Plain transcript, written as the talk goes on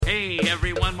Hey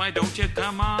everyone, why don't you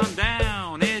come on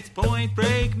down? It's Point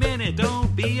Break Minute,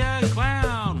 don't be a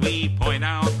clown. We point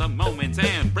out the moments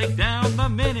and break down the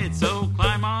minutes, so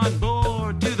climb on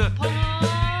board to the Point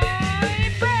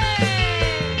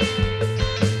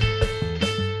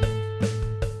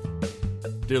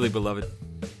Break! Dearly beloved,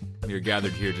 we are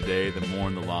gathered here today to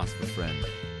mourn the loss of a friend.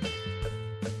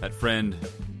 That friend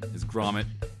is Gromit.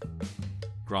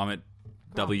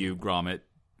 W. Gromit.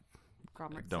 I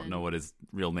don't know what his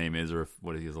real name is or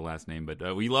what his last name,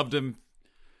 but we loved him.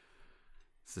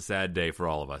 It's a sad day for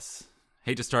all of us.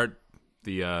 Hate to start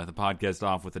the podcast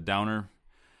off with a downer.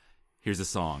 Here's a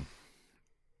song.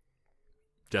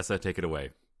 Jessa, take it away.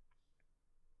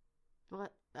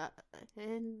 What?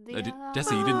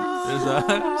 Jessa, you didn't. There's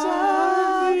Arms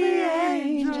of the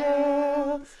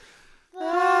angels.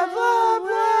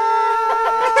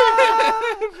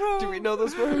 Do we know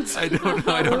those words? I don't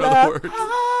know the words.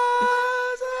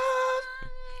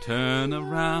 Turn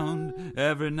around,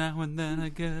 every now and then I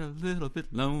get a little bit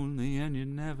lonely and you're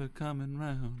never coming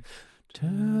round.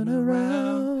 Turn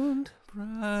around,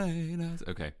 bright eyes.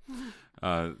 Okay.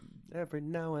 Every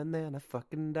now and then I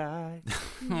fucking die.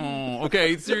 Oh,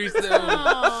 okay, seriously.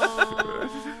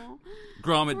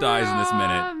 Gromit dies in this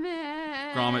minute.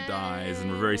 Gromit dies,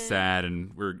 and we're very sad,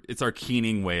 and it's our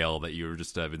keening wail that you've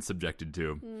just been subjected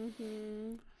to.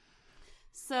 Mm-hmm.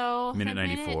 So minute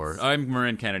 94. I'm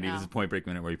Marin Kennedy. This is Point Break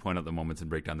Minute, where we point out the moments and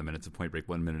break down the minutes of Point Break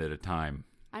 1 minute at a time.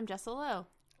 I'm Jessa Lowe.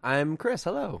 I'm Chris.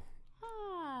 Hello.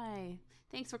 Hi.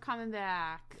 Thanks for coming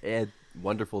back.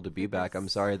 Wonderful to be back. I'm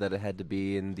sorry that it had to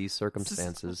be in these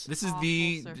circumstances. This is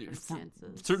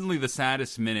certainly the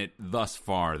saddest minute thus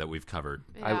far that we've covered.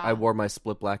 Yeah. I wore my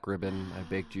split black ribbon. I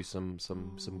baked you some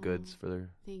goods for their...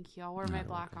 Thank you. I'll wear my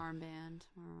black armband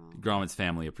tomorrow. Gromit's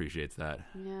family appreciates that.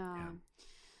 Yeah.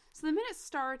 So the minute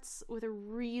starts with a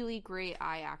really great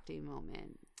eye acting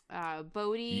moment.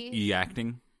 Bodhi...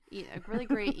 E-acting? A really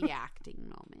great E-acting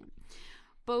moment.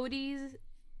 Bodhi's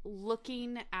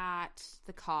looking at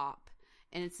the cop,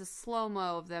 and it's a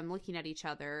slow-mo of them looking at each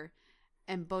other,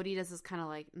 and Bodhi does this kind of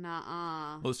like,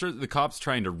 nah. Well, the cop's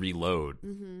trying to reload,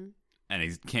 and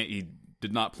he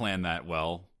did not plan that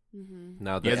well. Mm-hmm.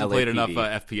 Now he hasn't played enough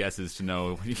FPSs to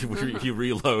know if you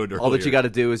reload. All that you got to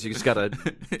do is you just got to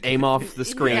aim off the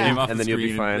screen, and then you'll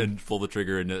be fine. And pull the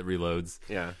trigger, and it reloads.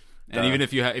 Yeah. And even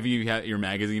if your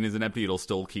magazine isn't empty, it'll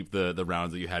still keep the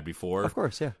rounds that you had before. Of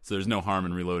course, yeah. So there's no harm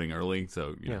in reloading early.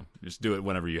 So you know, just do it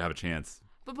whenever you have a chance.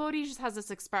 But Bodhi just has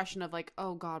this expression of like,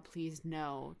 "Oh God, please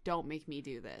no, don't make me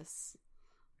do this."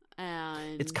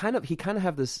 And it's he kind of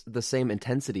have the same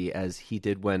intensity as he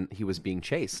did when he was being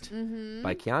chased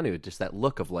by Keanu. Just that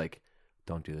look of like,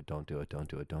 don't do it, don't do it, don't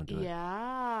do it, don't do it.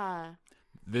 Yeah.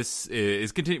 This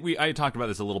is I talked about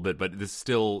this a little bit, but this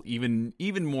still even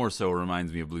more so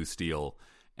reminds me of Blue Steel,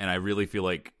 and I really feel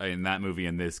like in that movie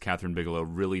and this, Catherine Bigelow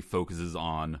really focuses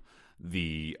on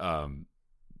the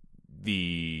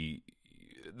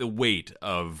weight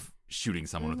of shooting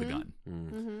someone with a gun.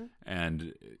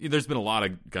 And there's been a lot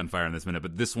of gunfire in this minute,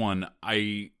 but this one,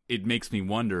 it makes me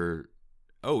wonder,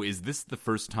 is this the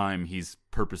first time he's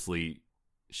purposely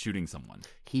shooting someone?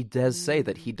 He does say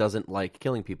that he doesn't like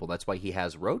killing people. That's why he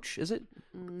has Roach, is it?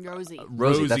 Rosie.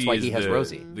 Rosie. That's why he has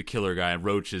Rosie. The killer guy.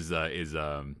 Roach is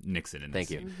Nixon in this.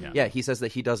 Thank you. Yeah, he says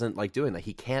that he doesn't like doing that.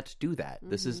 He can't do that.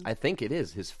 This is, I think it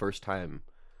is his first time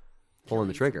pulling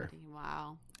the trigger.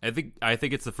 Wow. I think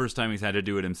it's the first time he's had to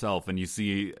do it himself, and you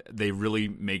see they really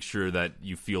make sure that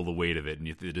you feel the weight of it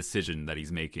and the decision that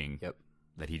he's making. Yep.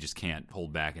 That he just can't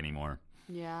hold back anymore.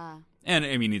 Yeah. And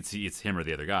I mean, it's him or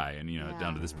the other guy, and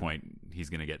down to this point, he's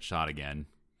going to get shot again,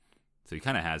 so he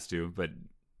kind of has to. But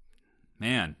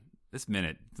man, this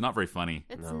minute, it's not very funny.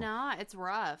 It's not. It's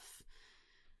rough.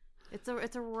 It's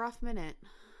a rough minute.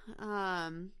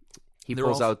 He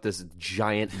pulls out this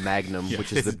giant Magnum,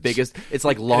 which is the biggest. It's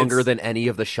like longer than any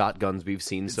of the shotguns we've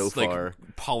seen so far.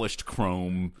 Like polished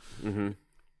chrome. Mm-hmm.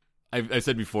 I've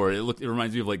said before, it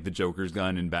reminds me of like the Joker's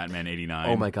gun in Batman '89.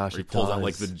 Oh my gosh, where he pulls out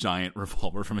like the giant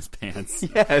revolver from his pants.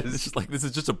 Yes, it's just like this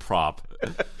is just a prop.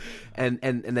 and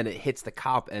then it hits the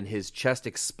cop, and his chest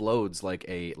explodes like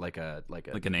an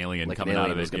alien coming out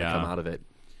of it. Come out of it.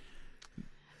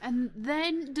 And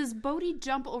then does Bodhi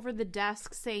jump over the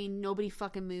desk saying "Nobody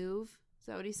fucking move"? Is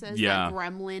that what he says? Yeah.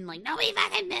 Like Gremlin, like "Nobody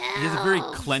fucking move." He has a very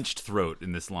clenched throat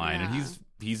in this line, and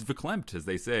he's verklempt, as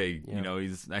they say. Yeah.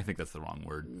 I think that's the wrong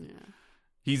word. Yeah.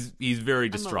 He's very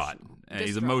distraught.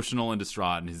 He's emotional and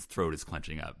distraught, and his throat is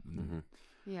clenching up. Mm-hmm.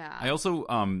 Yeah. I also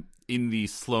in the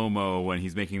slow mo when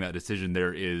he's making that decision,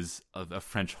 there is a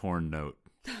French horn note.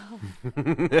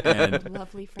 And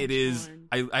Lovely French it is.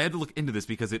 horn. I had to look into this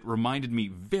because it reminded me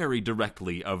very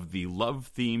directly of the love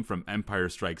theme from Empire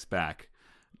Strikes Back,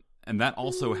 and that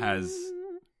also has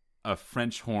a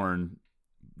French horn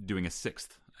doing a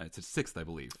sixth. It's a sixth, I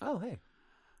believe. Oh, hey.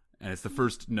 And it's the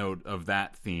first note of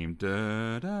that theme.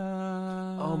 Da,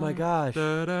 da, Oh, my gosh.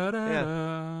 Da, da, da, Yeah.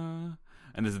 da.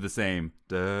 And this is the same.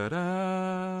 Da,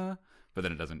 da, but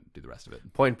then it doesn't do the rest of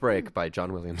it. Point Break by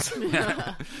John Williams.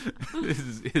 This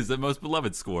is the most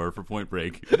beloved score for Point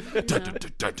Break.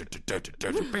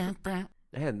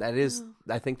 And that is,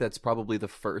 I think that's probably the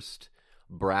first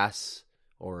brass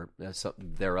or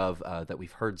something thereof that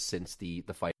we've heard since the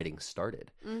fighting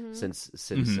started, since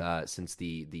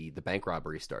the bank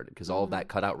robbery started, because all of that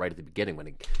cut out right at the beginning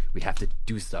when we have to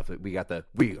do stuff. We got the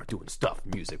we are doing stuff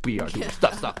music. We are doing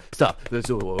stuff. This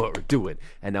is what we're doing,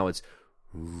 and now it's,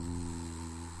 and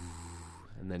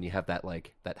then you have that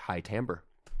that high timbre.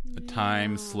 The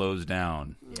time slows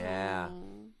down. Yeah.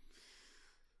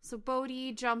 So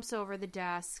Bodhi jumps over the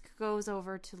desk, goes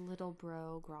over to little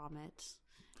bro Gromit.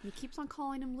 And he keeps on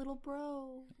calling him little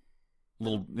bro.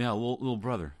 Little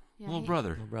brother. Yeah, Little hey- brother.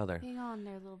 Little brother. Hang on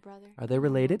there, little brother. Are they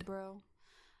related? Little bro.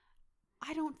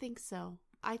 I don't think so.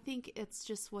 I think it's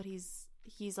just what he's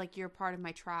like, you're part of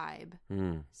my tribe.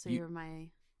 So you're my...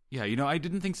 Yeah, I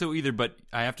didn't think so either, but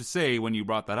I have to say, when you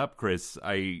brought that up, Chris,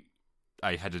 I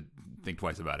had to think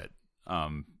twice about it.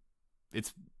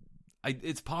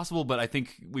 It's possible, but I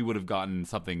think we would have gotten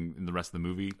something in the rest of the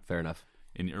movie. Fair enough.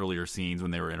 In earlier scenes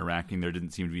when they were interacting, there didn't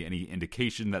seem to be any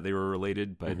indication that they were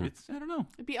related, but I don't know.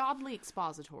 It'd be oddly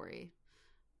expository.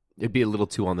 It'd be a little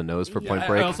too on the nose for Point I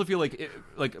Break. also feel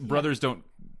like brothers do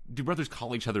brothers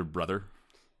call each other brother?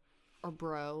 Or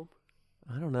bro.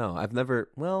 I don't know. I've never.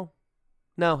 Well,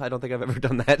 no, I don't think I've ever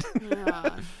done that.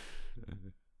 Yeah.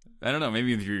 I don't know.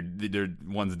 Maybe if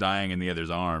one's dying in the other's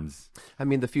arms. I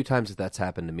mean, the few times that's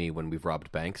happened to me when we've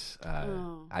robbed banks,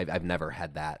 I've never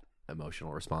had that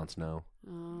emotional response. No.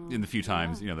 In the few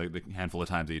times, the handful of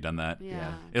times that you've done that.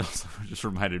 Yeah. It also just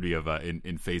reminded me of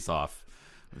in Face Off.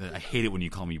 I hate it when you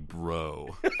call me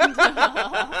bro.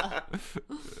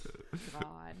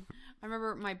 God. I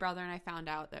remember my brother and I found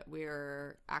out that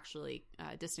we're actually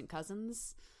distant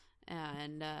cousins.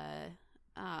 And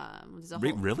there's a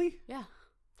whole... Really? Yeah.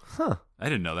 Huh. I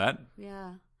didn't know that.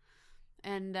 Yeah.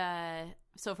 And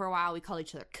so for a while we called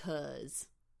each other cuz.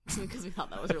 Because we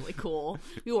thought that was really cool.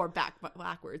 We wore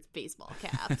backwards baseball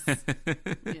caps.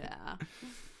 Yeah.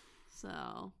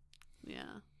 So, yeah.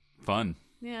 Fun.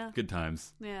 Yeah. Good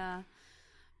times. Yeah.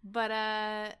 But,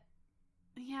 yeah.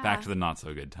 Back to the not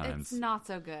so good times. It's not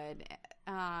so good.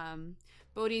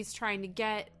 Bodhi's trying to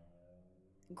get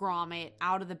Gromit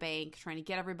out of the bank, trying to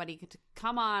get everybody to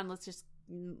come on, let's just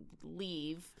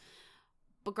leave.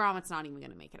 But Gromit's not even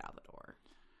going to make it out the door.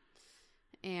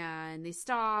 And they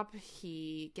stop.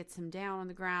 He gets him down on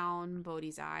the ground.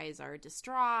 Bodhi's eyes are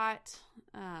distraught.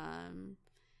 And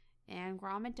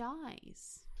Gromit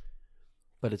dies.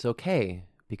 But it's okay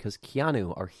because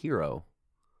Keanu, our hero,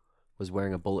 was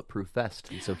wearing a bulletproof vest,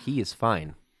 and so he is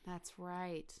fine. That's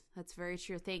right. That's very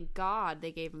true. Thank God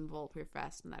they gave him a bulletproof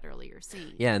vest in that earlier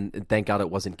scene. Yeah, and thank God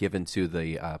it wasn't given to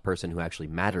the person who actually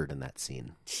mattered in that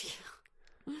scene.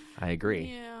 I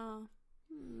agree. Yeah.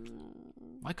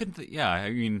 I couldn't. I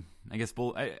mean, I guess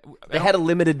They had a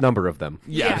limited number of them.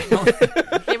 Yeah.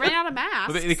 They ran out of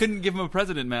masks. But they couldn't give him a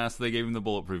president mask, so they gave him the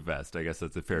bulletproof vest. I guess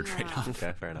that's a fair Yeah. trade-off.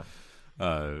 Okay, fair enough.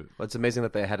 Uh, Well, it's amazing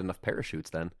that they had enough parachutes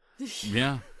then.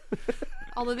 yeah.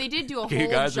 Although they did do a Okay,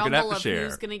 whole guys, we're gonna have jumble to of share.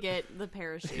 who's going to get the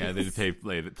parachute. Yeah, they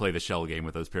did play the shell game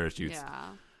with those parachutes. Yeah.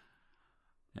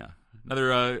 Yeah.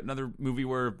 Another movie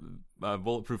where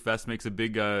bulletproof vest makes a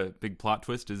big plot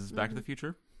twist is Back to the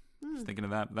Future. Just thinking of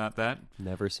that.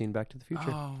 Never seen Back to the Future.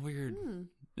 Oh, weird.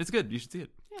 It's good. You should see it.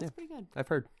 Yeah, it's pretty good. I've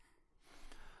heard.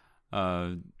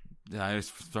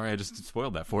 Sorry, I just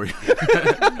spoiled that for you.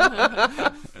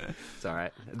 It's all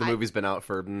right. The movie's been out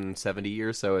for 70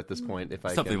 years, so at this point, if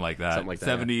I Something can, like that. something like that,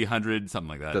 70, 100, something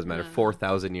like that. doesn't matter. Yeah.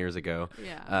 4,000 years ago.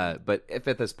 Yeah. But if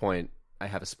at this point I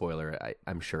have a spoiler,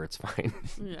 I'm sure it's fine.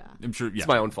 Yeah. I'm sure. Yeah. It's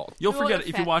my own fault. You'll It won't forget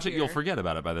if you watch it. affect You'll your- forget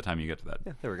about it by the time you get to that.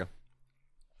 Yeah, there we go.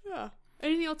 Yeah.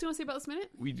 Anything else you want to say about this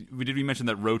minute? We mention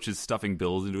that Roach is stuffing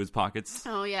bills into his pockets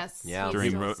Oh, yes. Yeah. He's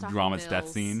during still stuffing Gromit's death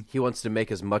bills. scene. He wants to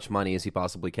make as much money as he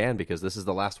possibly can because this is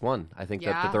the last one. I think that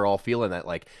Yeah. they're all feeling that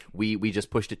like we just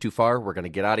pushed it too far. We're gonna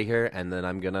get out of here, and then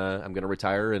I'm gonna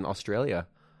retire in Australia.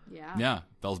 Yeah. Yeah,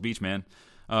 Bell's Beach, man.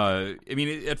 I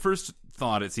mean, at first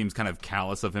thought it seems kind of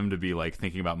callous of him to be like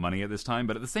thinking about money at this time,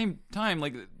 but at the same time,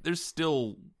 like they're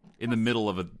still in the middle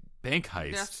of a bank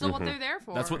heist. That's still what they're there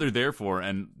for. That's what they're there for,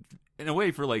 and in a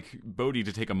way, for like Bodhi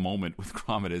to take a moment with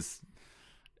Gromit is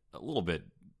a little bit.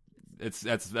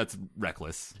 That's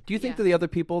reckless. Do you think that the other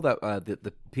people that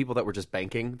the people that were just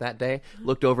banking that day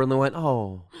looked over and they went,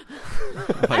 "Oh,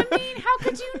 I mean, how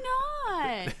could you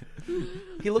not?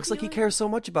 he looks like he cares so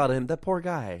much about him. That poor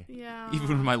guy." Yeah. Even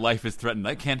when my life is threatened,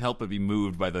 I can't help but be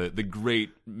moved by the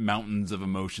great mountains of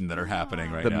emotion that are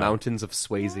happening right The now. mountains of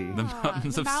Swayze. The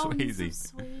mountains of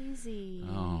Swayze. Swayze.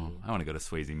 Oh, I want to go to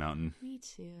Swayze Mountain. Me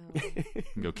too.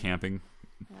 Go camping.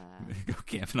 Go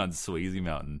camping on Swayze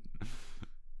Mountain.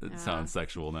 It sounds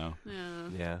sexual now.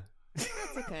 Yeah. That's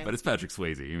okay. But it's Patrick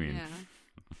Swayze. I mean,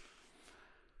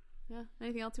 yeah.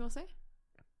 Anything else you want to say?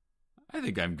 I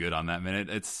think I'm good on that minute.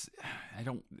 It's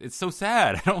so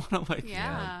sad. I don't want to get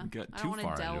I too don't want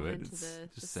far to delve into it. into It's the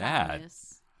just sad.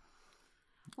 sadness.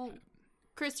 Well,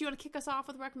 Chris, do you want to kick us off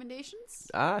with recommendations?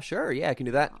 Sure. Yeah, I can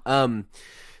do that.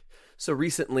 So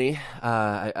recently,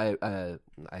 I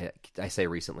say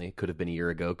recently, could have been a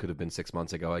year ago, could have been 6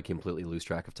 months ago. I completely lose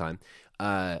track of time.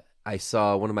 I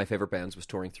saw one of my favorite bands was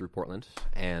touring through Portland,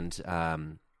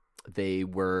 and they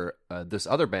were these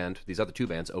other two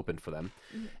bands opened for them,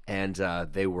 and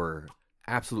they were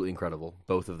absolutely incredible,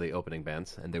 both of the opening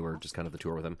bands, and they were just kind of the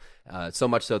tour with them. So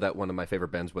much so that one of my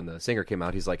favorite bands, when the singer came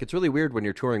out, he's like, "It's really weird when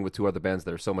you're touring with two other bands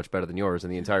that are so much better than yours,"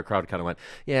 and the entire crowd kind of went,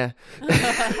 "Yeah."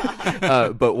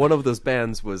 But one of those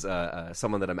bands was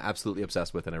someone that I'm absolutely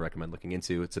obsessed with and I recommend looking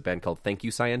into. It's a band called Thank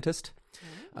You Scientist.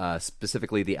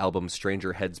 Specifically the album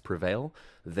Stranger Heads Prevail.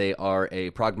 They are a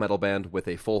prog metal band with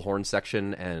a full horn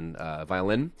section and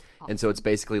violin. And so it's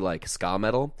basically like ska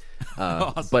metal,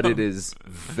 Awesome. but it is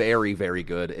very, very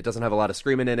good. It doesn't have a lot of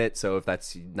screaming in it, so if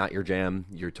that's not your jam,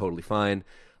 you're totally fine.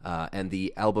 And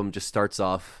the album just starts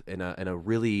off in a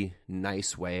really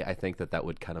nice way. I think that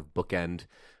would kind of bookend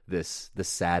this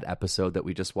sad episode that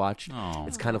we just watched. Oh.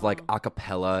 It's kind of like a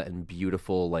cappella and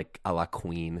beautiful, like a la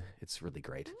Queen. It's really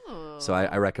great. So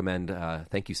I recommend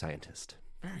Thank You Scientist.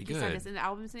 Very Sorry, good. is the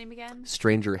album's name again?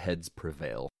 Stranger Heads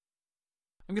Prevail.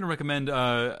 I'm going to recommend,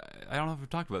 I don't know if we've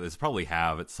talked about this, probably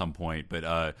have at some point,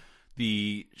 but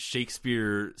the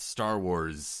Shakespeare Star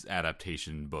Wars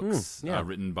adaptation books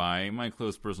written by my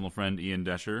close personal friend Ian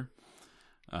Desher.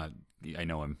 I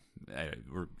know him.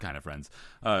 We're kind of friends.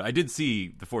 I did see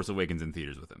The Force Awakens in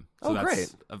theaters with him. So that's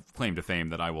great. a claim to fame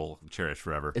that I will cherish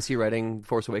forever. Is he writing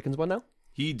Force Awakens one now?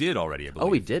 He did already, I believe.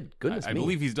 Oh, he did. Goodness I me.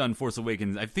 believe he's done Force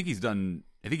Awakens. I think he's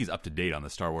up to date on the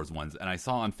Star Wars ones. And I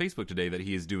saw on Facebook today that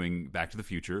he is doing Back to the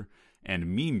Future and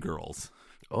Mean Girls.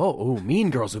 Oh,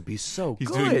 Mean Girls would be so He's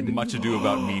good. doing Much Ado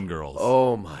About Mean Girls.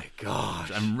 Oh my gosh.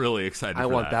 I'm really excited for I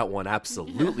want that that one.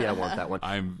 Absolutely, I want that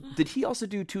one. Did he also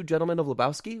do Two Gentlemen of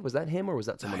Lebowski? Was that him or was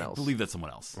that someone else? I believe that's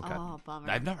someone else. Okay. Oh, bummer.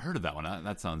 I've never heard of that one.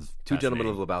 That sounds Two Gentlemen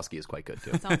of fascinating. Lebowski is quite good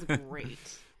too. Sounds great.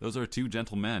 Those are two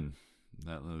gentlemen.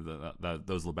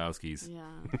 Those Lebowskis.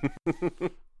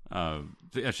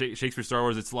 Yeah. Shakespeare Star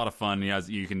Wars. It's a lot of fun.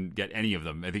 You can get any of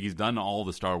them. I think he's done all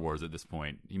the Star Wars at this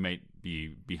point. He might be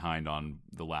behind on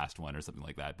the last one or something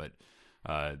like that, but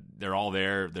they're all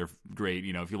there. They're great.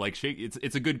 If you like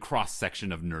it's a good cross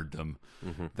section of nerddom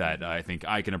that I think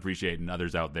I can appreciate, and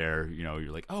others out there,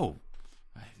 you're like, oh,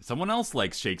 someone else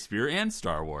likes Shakespeare and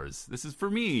Star Wars. This is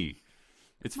for me.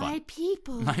 It's fun.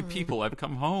 My people. I've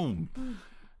come home.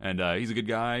 And he's a good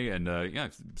guy, and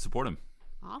support him.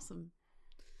 Awesome.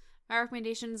 My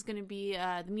recommendation is going to be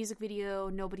the music video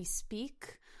 "Nobody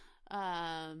Speak"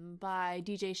 by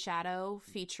DJ Shadow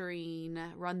featuring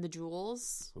Run the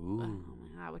Jewels,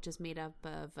 which is made up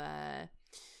of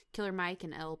Killer Mike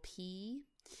and LP.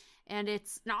 And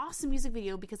it's an awesome music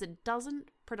video because it doesn't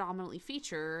predominantly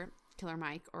feature Killer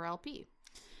Mike or LP.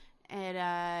 It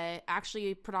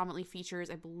actually predominantly features,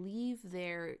 I believe,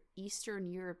 they're Eastern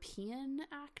European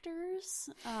actors.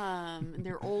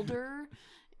 They're older,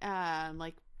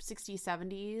 like 60s,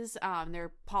 70s.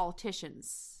 They're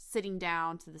politicians sitting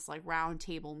down to this like round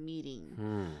table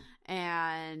meeting,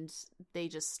 and they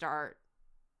just start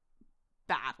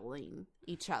battling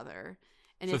each other.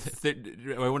 And So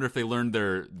I wonder if they learned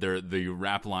the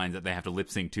rap lines that they have to lip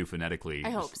sync to phonetically. I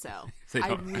hope so.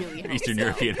 I really hope Eastern so.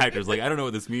 European actors like, I don't know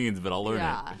what this means, but I'll learn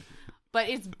it. But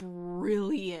it's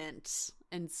brilliant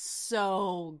and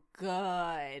so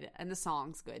good. And the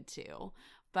song's good too.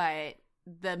 But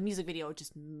the music video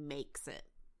just makes it.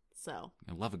 So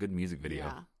I love a good music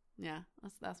video. Yeah.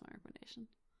 That's my recommendation.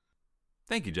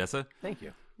 Thank you, Jessa. Thank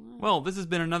you. Well, this has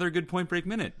been another good Point Break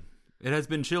Minute. It has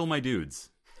been chill, my dudes.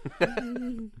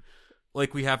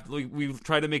 We've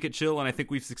tried to make it chill, and I think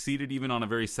we've succeeded even on a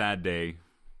very sad day,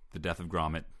 the death of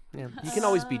Gromit. Yeah, you can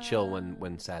always be chill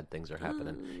when sad things are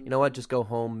happening. You know what? Just go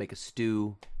home, make a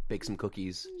stew, bake some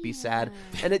cookies, be sad.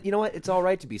 And you know what? It's all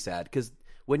right to be sad, because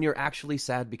when you're actually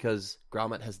sad because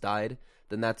Gromit has died,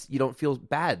 then you don't feel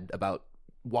bad about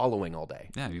wallowing all day.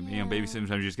 Yeah, you know, maybe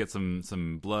sometimes you just get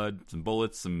some blood, some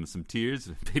bullets, some tears.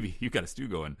 Baby, you got a stew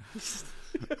going.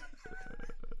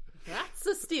 That's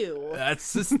a stew.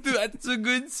 That's a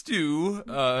good stew.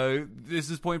 This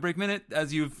is Point Break Minute,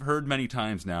 as you've heard many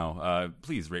times now.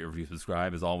 Please rate, review,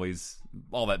 subscribe, as always.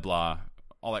 All that blah,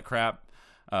 all that crap.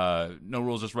 No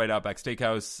Rules, Just Right Outback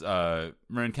Steakhouse.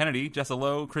 Marin Kennedy, Jessa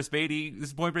Lowe, Chris Beatty. This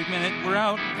is Point Break Minute. We're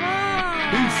out.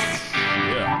 Peace.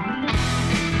 Yeah.